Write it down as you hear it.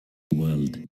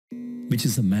world, which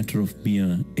is a matter of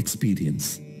mere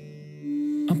experience.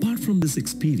 Apart from this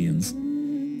experience,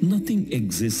 nothing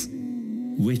exists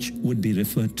which would be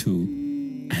referred to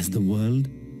as the world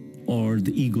or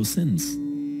the ego sense.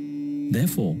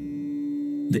 Therefore,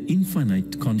 the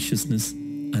infinite consciousness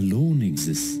alone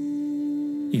exists.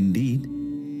 Indeed,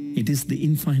 it is the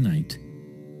infinite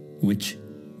which,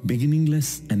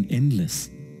 beginningless and endless,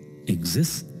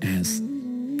 exists as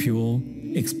pure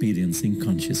experiencing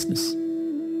consciousness.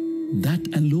 That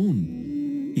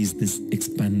alone is this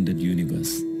expanded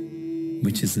universe,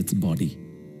 which is its body.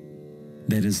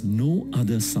 There is no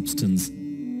other substance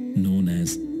known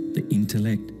as the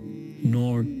intellect,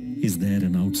 nor is there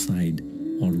an outside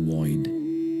or void.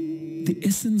 The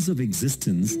essence of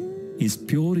existence is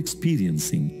pure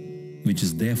experiencing, which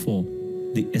is therefore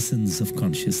the essence of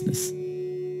consciousness.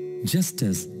 Just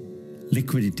as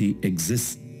liquidity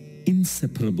exists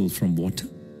inseparable from water,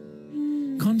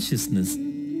 consciousness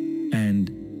and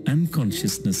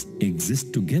unconsciousness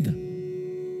exist together.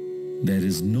 There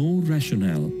is no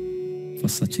rationale for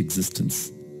such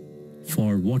existence,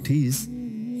 for what is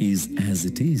as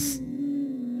it is.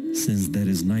 Since there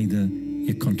is neither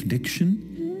a contradiction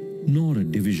nor a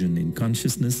division in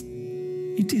consciousness,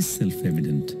 it is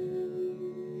self-evident.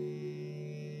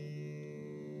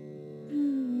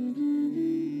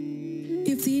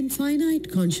 If the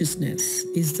infinite consciousness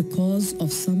is the cause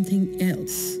of something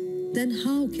else, then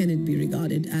how can it be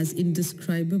regarded as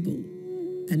indescribable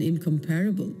and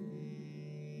incomparable?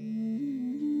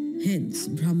 Hence,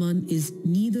 Brahman is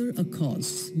neither a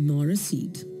cause nor a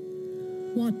seed.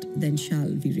 What then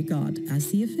shall we regard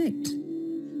as the effect?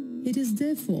 It is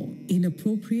therefore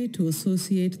inappropriate to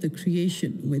associate the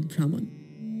creation with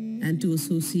Brahman and to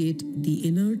associate the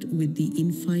inert with the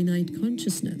infinite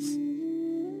consciousness.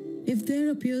 If there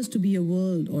appears to be a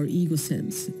world or ego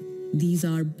sense, these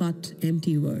are but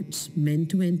empty words meant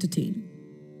to entertain.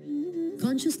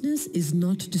 Consciousness is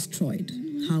not destroyed.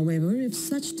 However, if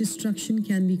such destruction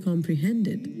can be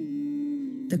comprehended,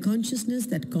 the consciousness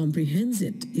that comprehends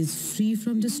it is free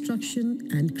from destruction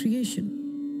and creation.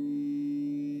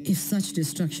 If such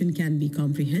destruction can be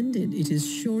comprehended, it is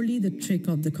surely the trick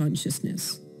of the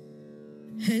consciousness.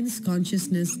 Hence,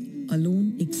 consciousness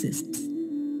alone exists,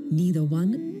 neither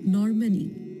one nor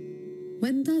many.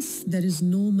 When thus there is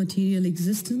no material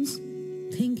existence,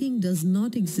 thinking does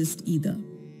not exist either.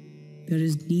 There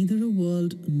is neither a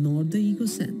world nor the ego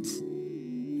sense.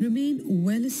 Remain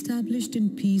well established in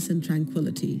peace and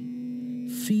tranquility,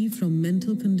 free from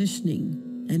mental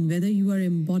conditioning, and whether you are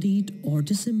embodied or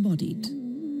disembodied.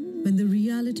 When the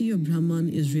reality of Brahman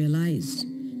is realized,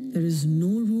 there is no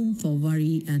room for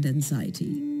worry and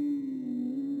anxiety.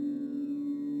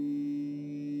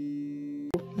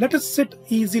 Let us sit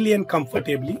easily and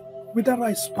comfortably with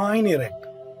our spine erect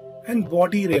and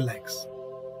body relaxed.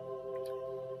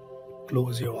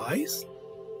 Close your eyes.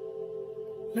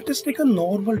 Let us take a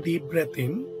normal deep breath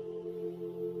in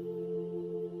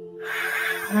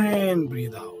and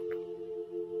breathe out.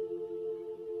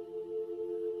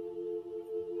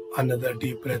 Another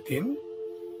deep breath in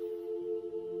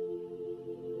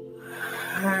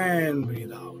and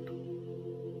breathe out.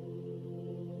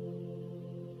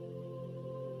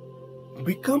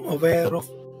 Become aware of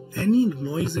any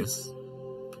noises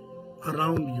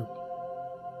around you.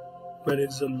 Whether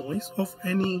it's the noise of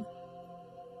any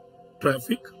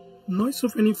traffic, noise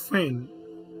of any fan,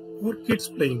 or kids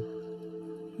playing,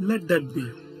 let that be.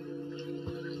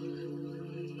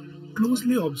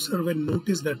 Closely observe and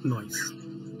notice that noise.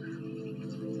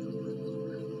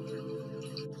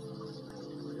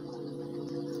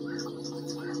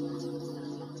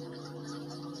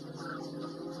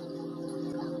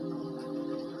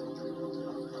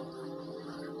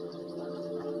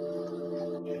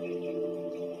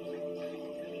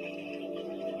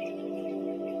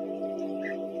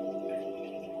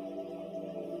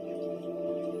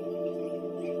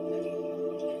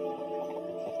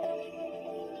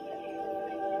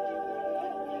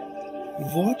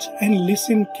 Watch and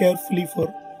listen carefully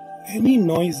for any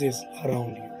noises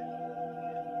around you.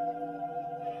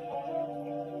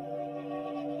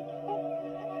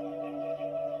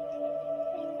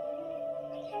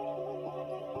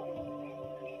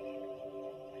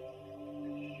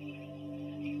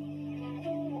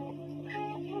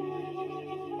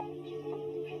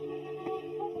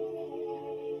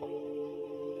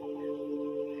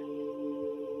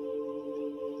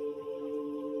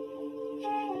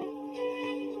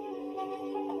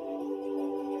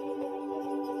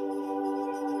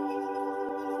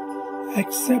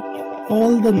 Accept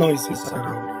all the noises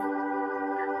around you.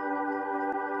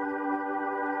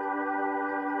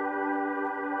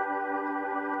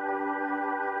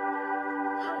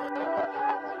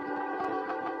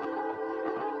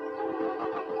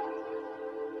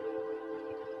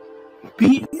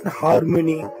 Be in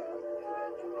harmony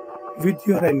with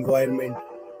your environment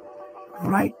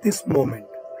right this moment.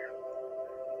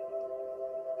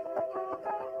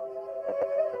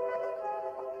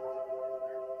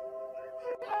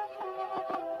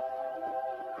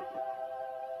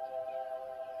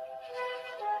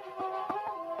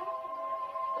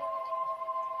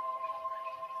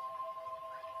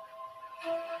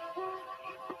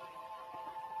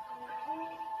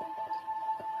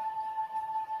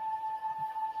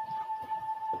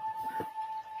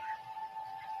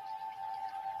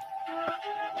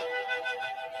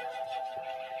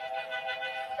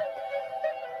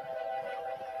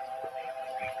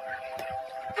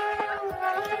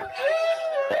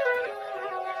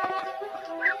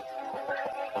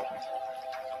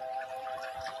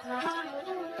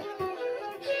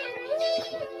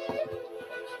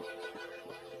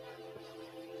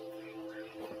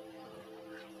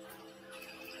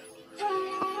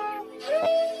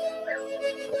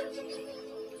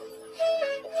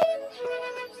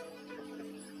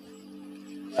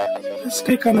 Let's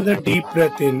take another deep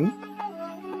breath in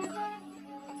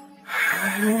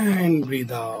and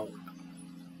breathe out.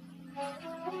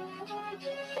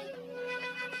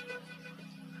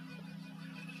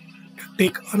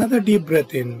 Take another deep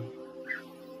breath in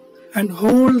and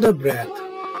hold the breath.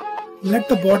 Let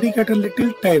the body get a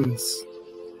little tense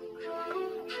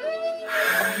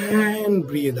and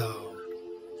breathe out.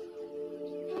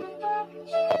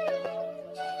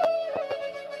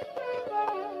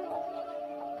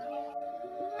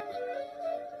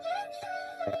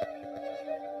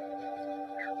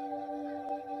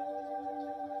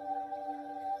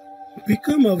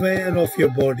 Become aware of your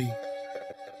body.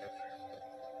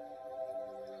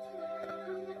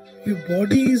 Your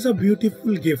body is a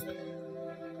beautiful gift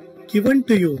given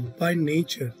to you by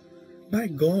nature, by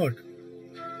God.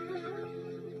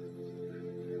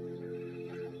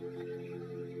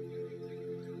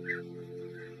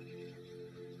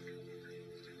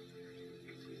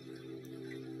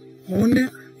 Honor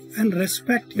and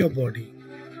respect your body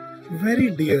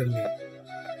very dearly.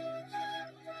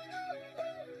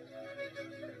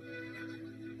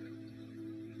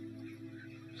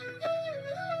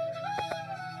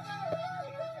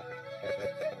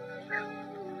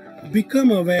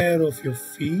 Become aware of your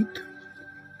feet,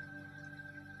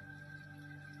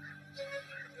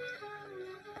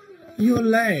 your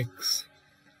legs,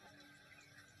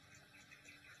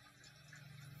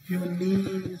 your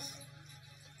knees,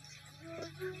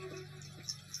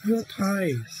 your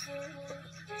thighs,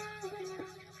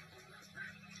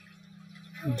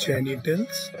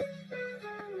 genitals,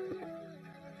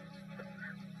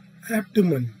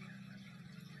 abdomen,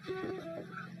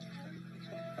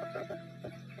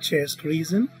 chest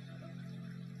region,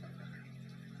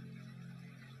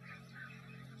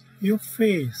 your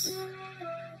face,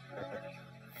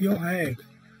 your head,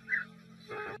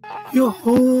 your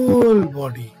whole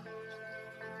body.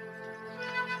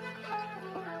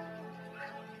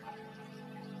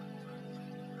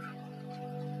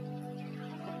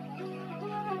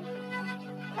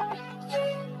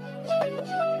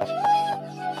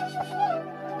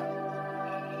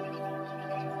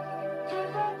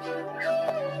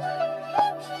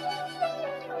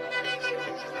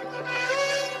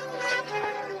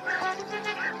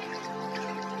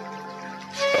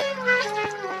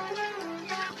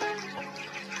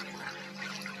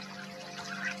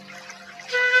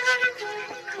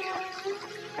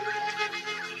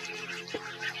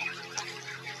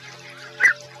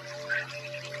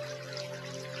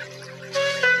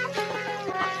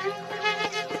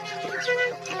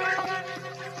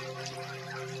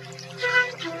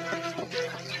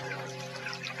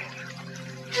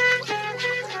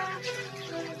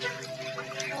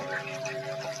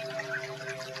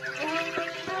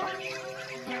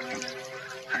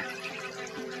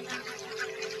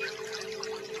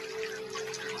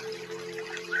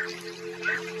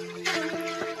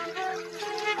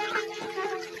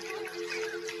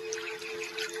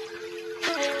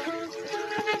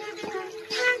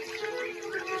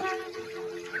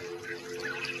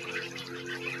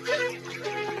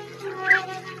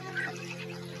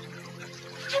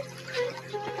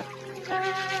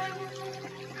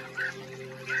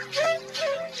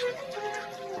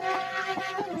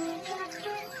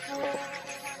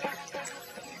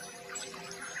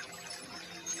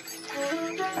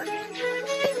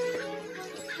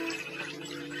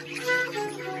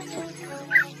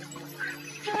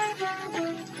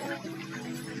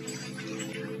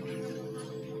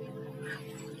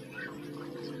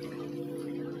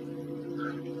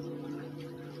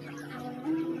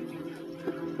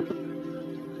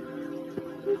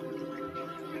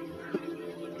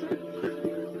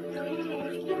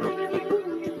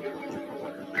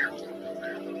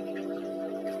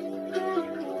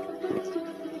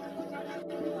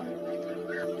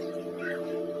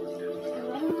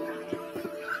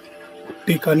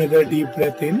 Take another deep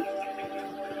breath in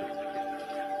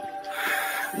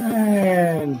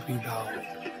and breathe out.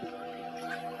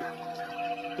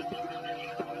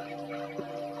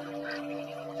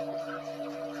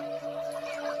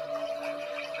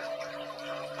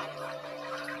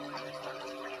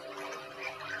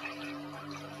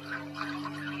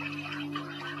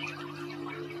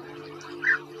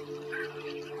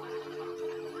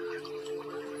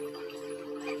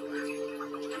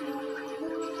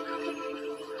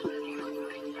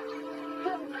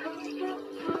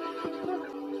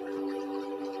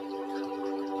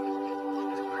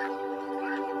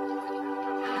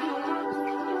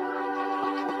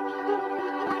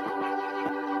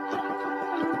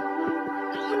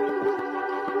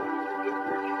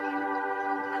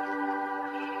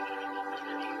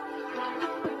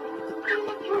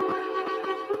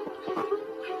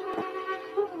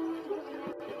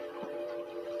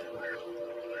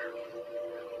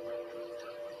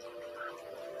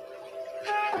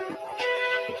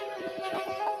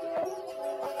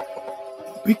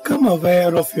 Become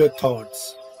aware of your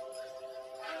thoughts,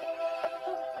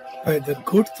 whether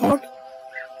good thought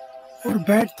or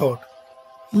bad thought.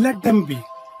 Let them be.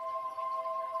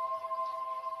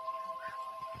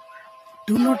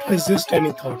 Do not resist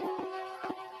any thought.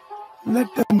 Let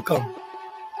them come.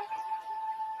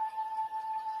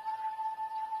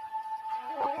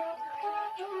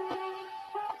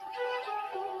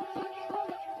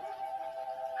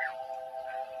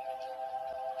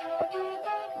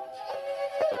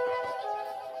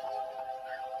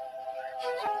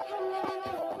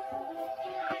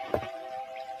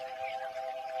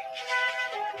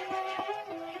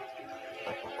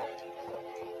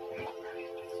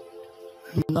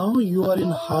 Now you are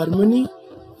in harmony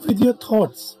with your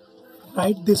thoughts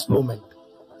right this moment.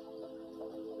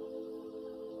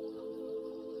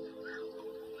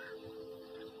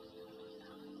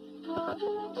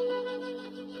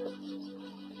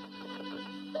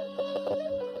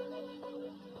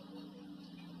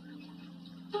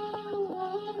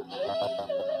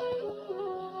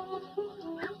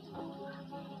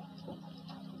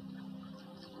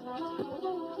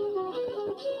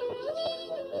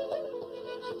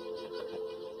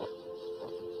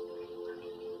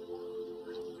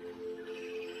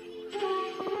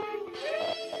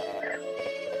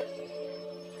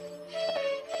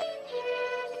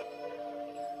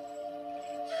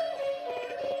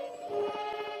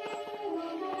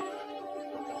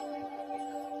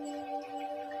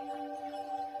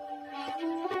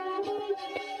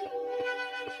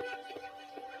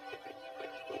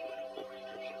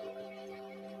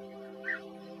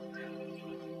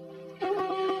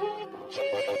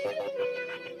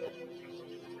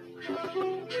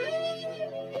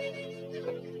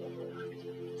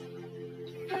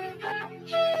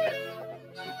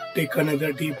 Take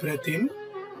another deep breath in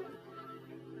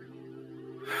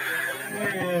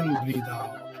and breathe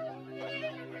out.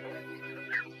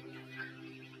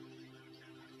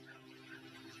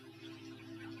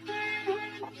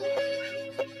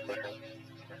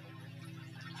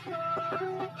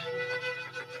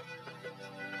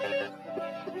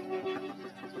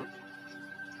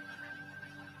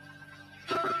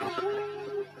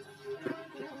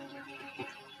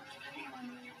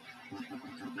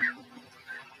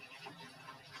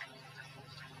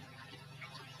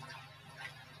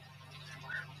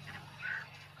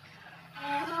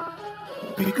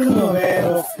 Become aware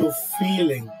of your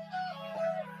feeling,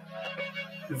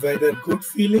 whether good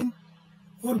feeling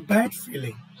or bad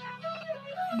feeling.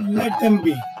 Let them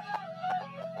be.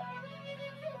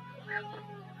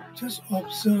 Just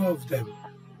observe them.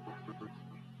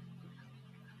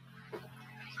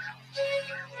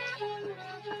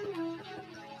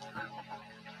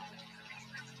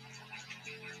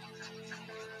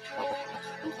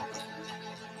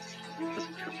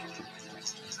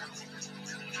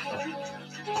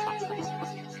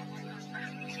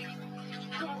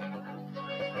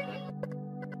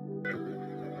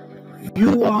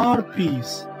 You are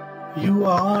peace. You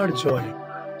are joy.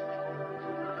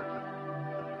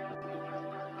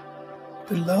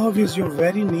 The love is your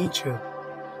very nature.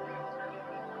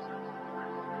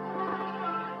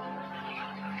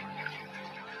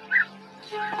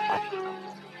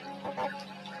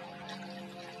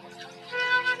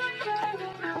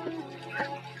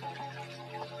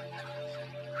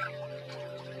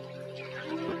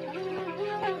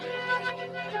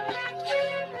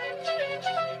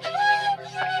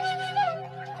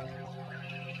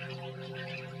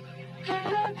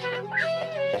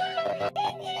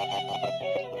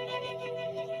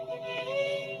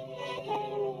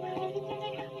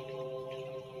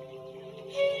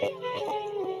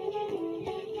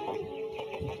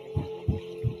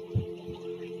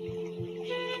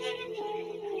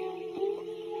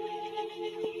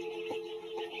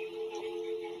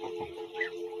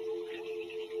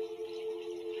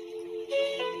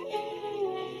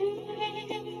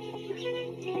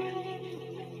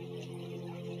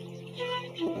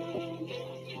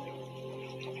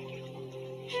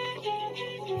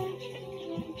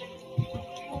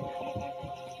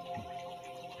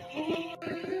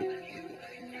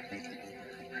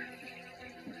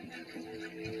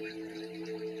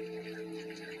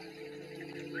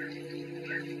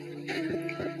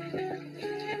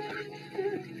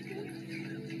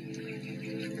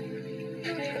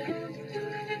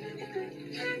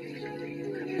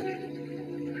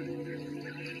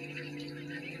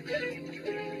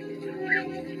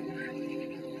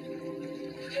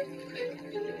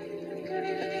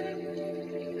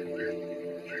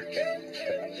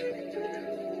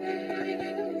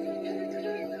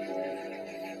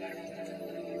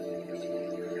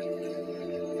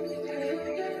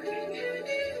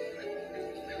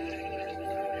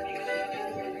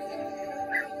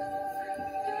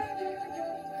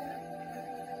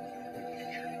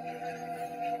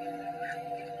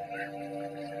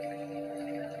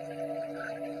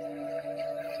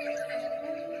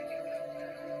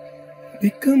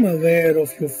 Become aware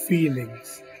of your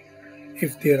feelings,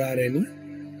 if there are any.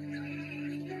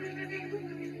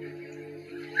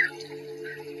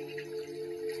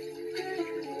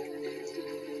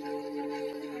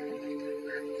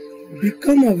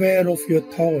 Become aware of your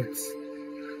thoughts,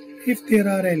 if there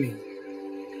are any.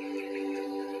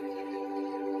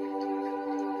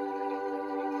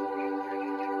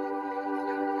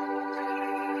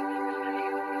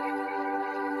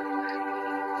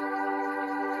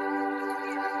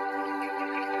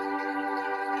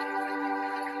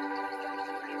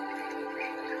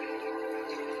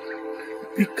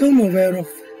 Become aware of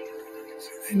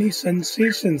any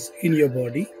sensations in your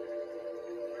body.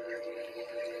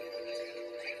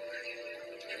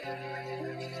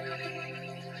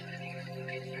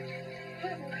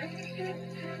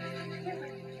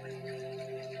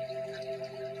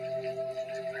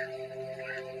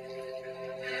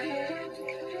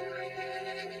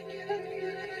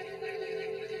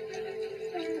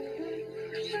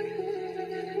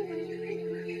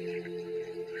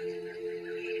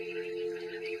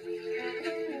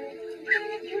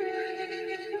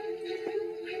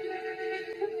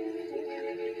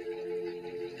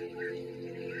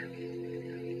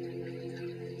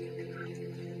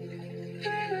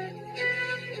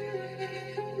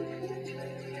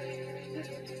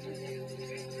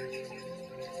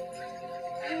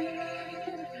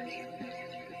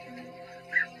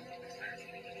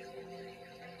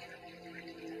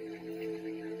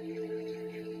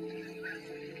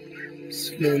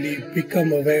 Slowly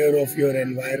become aware of your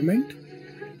environment.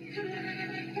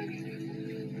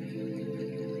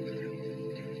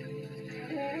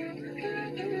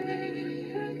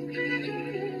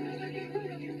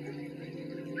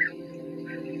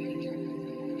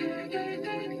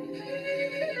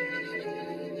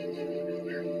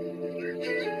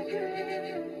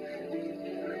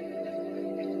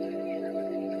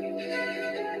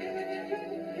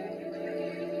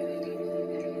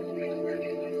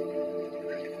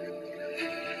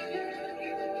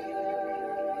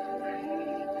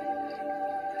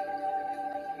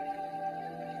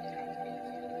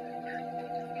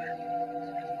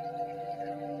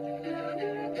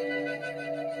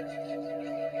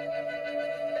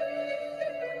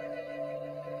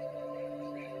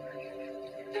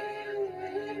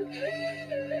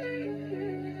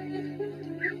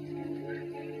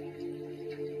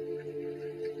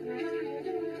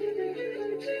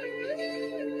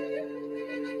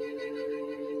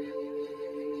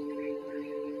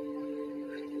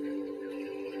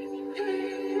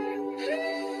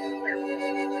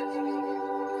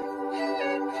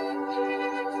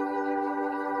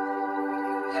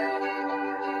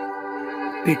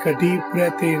 Take a deep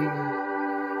breath in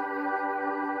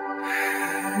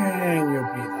and you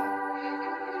breathe out.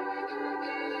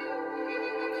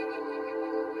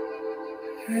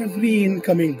 Every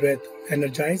incoming breath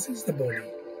energizes the body,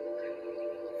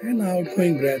 and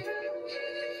outgoing breath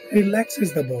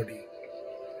relaxes the body.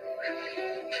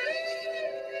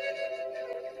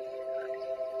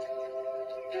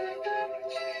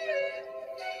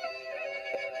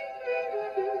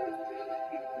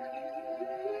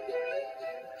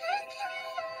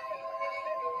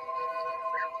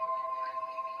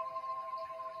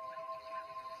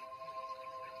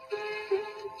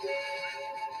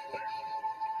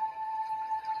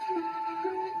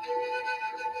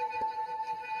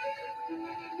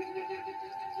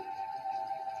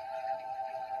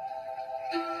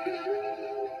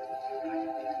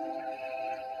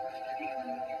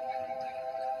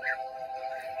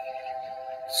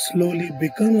 Slowly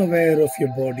become aware of your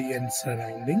body and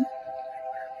surrounding.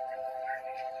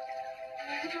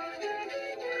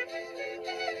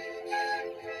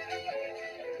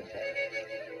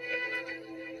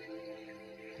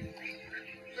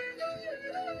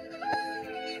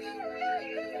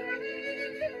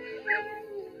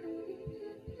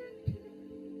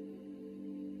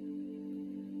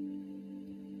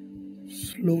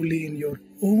 Slowly in your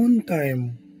own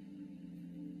time,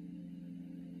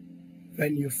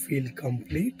 when you feel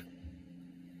complete,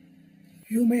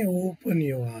 you may open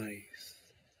your eyes.